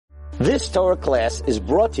This Torah class is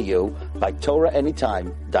brought to you by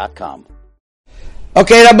TorahAnytime.com.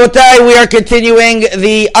 Okay, Rabotai, we are continuing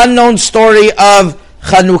the unknown story of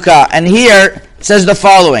Chanukah. And here it says the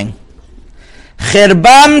following.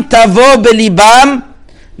 Cherbam tavo belibam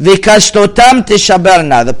v'kashtotam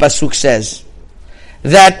teshaberna. The pasuk says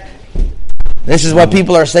that this is what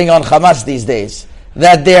people are saying on Hamas these days,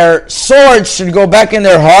 that their swords should go back in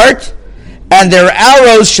their heart and their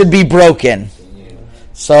arrows should be broken.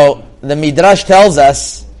 So the Midrash tells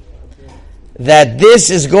us that this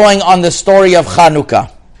is going on the story of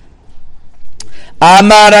Chanukah.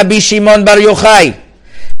 Amar Rabbi Shimon Bar Yochai.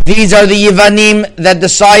 These are the Yevanim that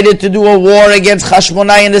decided to do a war against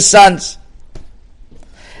Hashmonai and his sons.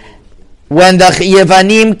 When the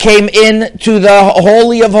Yevanim came in to the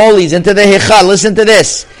Holy of Holies, into the Hechal, listen to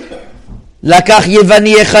this. Lakach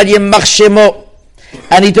Yevani Echad Yemach Shemo.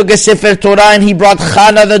 And he took a Sefer Torah and he brought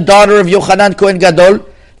Chana, the daughter of Yochanan Kohen Gadol,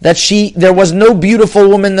 that there was no beautiful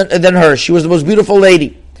woman than her. She was the most beautiful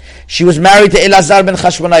lady. She was married to Elazar ben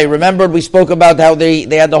Chashmonai. Remember, we spoke about how they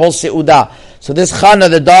had the whole Seudah. So this Chana,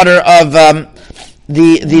 the daughter of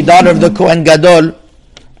the daughter of the Kohen Gadol,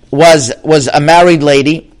 was a married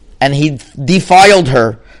lady, and he defiled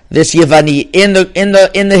her, this Yevani, in the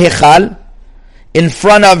Hechal, in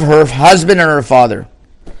front of her husband and her father.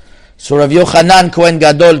 So Rav Yochanan Kohen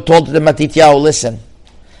Gadol told the Matityahu, listen,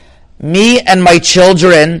 me and my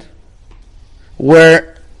children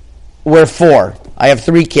were 4. I have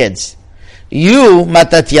 3 kids. You,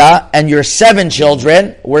 Matitya, and your 7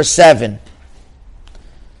 children were 7.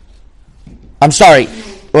 I'm sorry.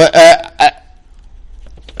 We're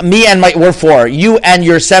 4. You and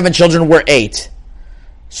your 7 children were 8.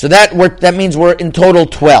 So that means we're in total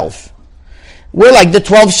 12. We're like the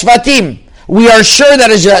 12 Shvatim. We are sure that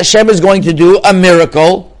Hashem is going to do a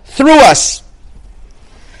miracle through us.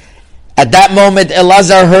 At that moment,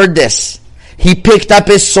 Elazar heard this. He picked up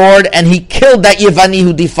his sword and he killed that Yevani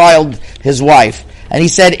who defiled his wife. And he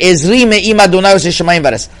said, Ezri me'im Adonai shemayim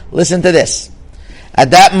vares. Listen to this.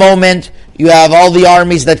 At that moment, you have all the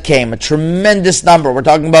armies that came, a tremendous number. We're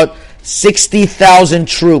talking about 60,000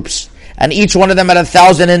 troops, and each one of them had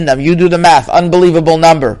 1,000 in them. You do the math, unbelievable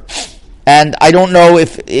number. And I don't know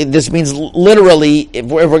if this means literally. If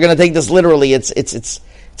we're going to take this literally, it's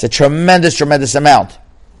a tremendous amount.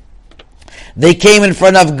 They came in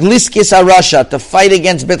front of Gliskis Russia to fight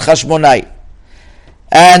against Bet Chashmonai,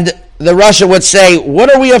 and the Russia would say,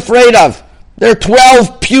 "What are we afraid of? There are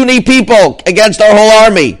 12 puny people against our whole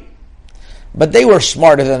army." But they were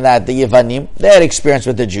smarter than that, the Yevanim. They had experience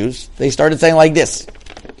with the Jews. They started saying like this: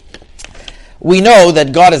 we know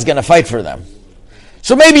that God is going to fight for them.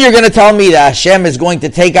 So maybe you're going to tell me that Hashem is going to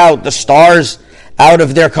take out the stars out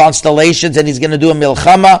of their constellations and He's going to do a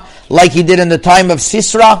milchama like He did in the time of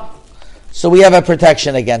Sisra. So we have a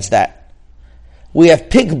protection against that. We have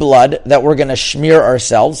pig blood that we're going to smear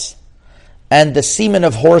ourselves, and the semen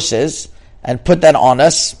of horses, and put that on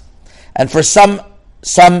us. And for some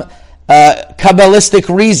Kabbalistic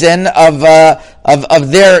reason of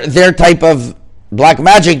their type of black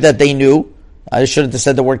magic that they knew, I shouldn't have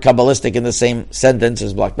said the word Kabbalistic in the same sentence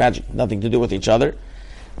as black magic. Nothing to do with each other.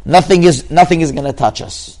 Nothing is going to touch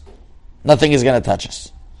us. Nothing is going to touch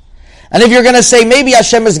us. And if you're going to say maybe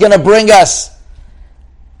Hashem is going to bring us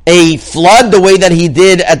a flood the way that He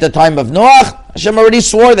did at the time of Noah, Hashem already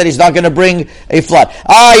swore that He's not going to bring a flood.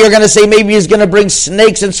 You're going to say maybe He's going to bring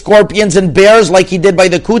snakes and scorpions and bears like He did by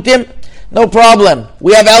the Kutim. No problem.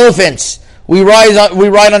 We have elephants. We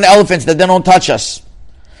ride on elephants that they don't touch us.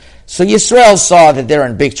 So Yisrael saw that they're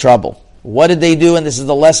in big trouble. What did they do? And this is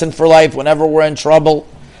the lesson for life. Whenever we're in trouble,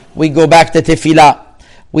 we go back to Tefillah.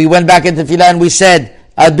 We went back into Tefillah and we said,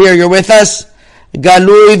 Adbir, you're with us?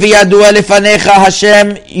 Galui v'yadua lefanecha,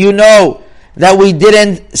 Hashem, you know that we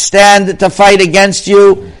didn't stand to fight against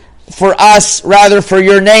you for us, rather for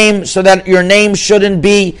your name, so that your name shouldn't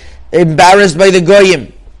be embarrassed by the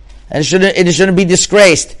Goyim. And it shouldn't be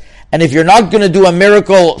disgraced. And if you're not going to do a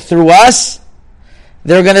miracle through us,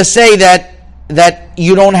 they're going to say that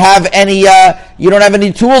you don't have any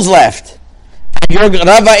tools left. And you're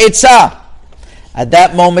Rava Eitzah. At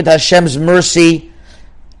that moment, Hashem's mercy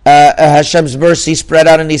spread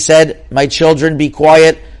out, and He said, "My children, be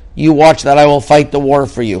quiet. You watch that I will fight the war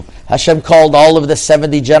for you." Hashem called all of the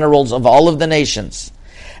 70 generals of all of the nations,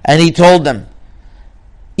 and He told them,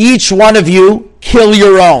 "Each one of you kill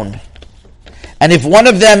your own. And if one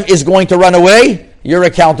of them is going to run away, you're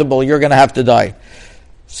accountable. You're going to have to die."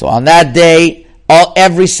 So on that day,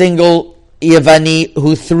 every single Yevani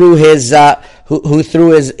who threw his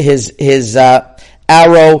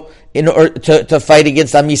arrow in order to fight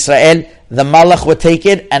against Am Yisrael, the Malach would take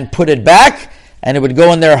it and put it back, and it would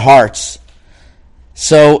go in their hearts.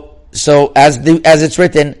 So as it's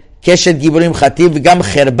written, Keshet Giburim Chativ Gam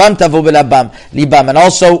Cherbam Tavu Belabam Libam, and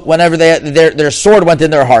also whenever their sword went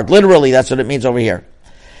in their heart. Literally, that's what it means over here.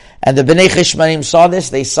 And the Bnei Chishmanim saw this.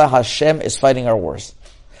 They saw Hashem is fighting our wars.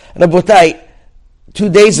 Rabotai, 2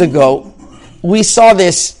 days ago, we saw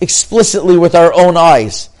this explicitly with our own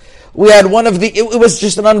eyes. We had it was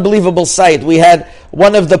just an unbelievable sight. We had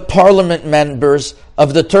one of the parliament members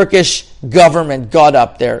of the Turkish government got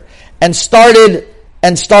up there and started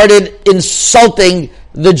insulting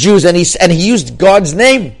the Jews, and he used God's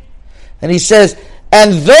name. And he says,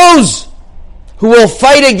 and those who will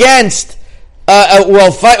fight against,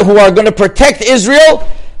 who are going to protect Israel,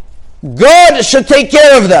 God should take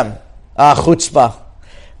care of them. Chutzpah.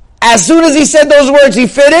 As soon as he said those words, he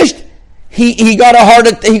finished. He got a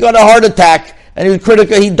heart attack, and he was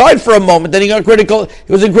critical. He died for a moment. Then he got critical.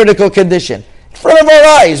 He was in critical condition. In front of our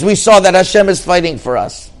eyes, we saw that Hashem is fighting for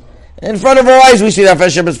us. In front of our eyes, we see that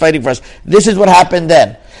Hashem is fighting for us. This is what happened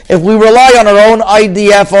then. If we rely on our own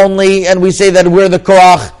IDF only, and we say that we're the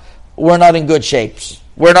koach, we're not in good shape.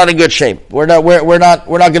 We're not in good shape. We're not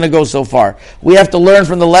going to go so far. We have to learn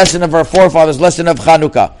from the lesson of our forefathers, lesson of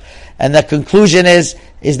Chanukah. And the conclusion is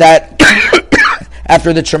that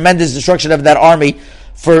after the tremendous destruction of that army,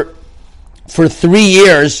 for 3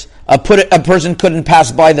 years, a person couldn't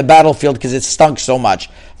pass by the battlefield because it stunk so much.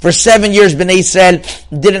 For 7 years, Bnei Israel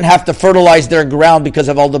didn't have to fertilize their ground because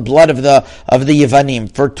of all the blood of the Yevanim.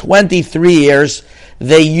 For 23 years,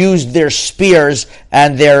 they used their spears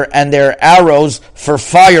and their arrows for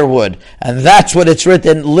firewood. And that's what it's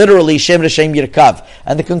written, literally, Shem Reshem Yirkav.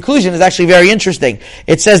 And the conclusion is actually very interesting.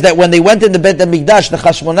 It says that when they went in the Beit HaMikdash, the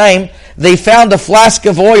Chashmonaim, they found a flask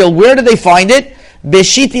of oil. Where did they find it?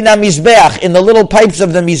 Beshitina Mizbeach, in the little pipes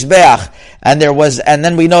of the Mizbeach. And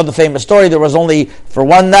then we know the famous story, there was only for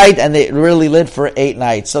one night, and it really lit for 8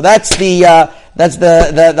 nights. So that's the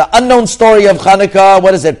unknown story of Chanukah.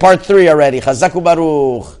 What is it? Part 3 already. Chazaku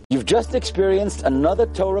Baruch. You've just experienced another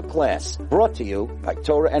Torah class brought to you by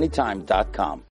TorahAnytime.com.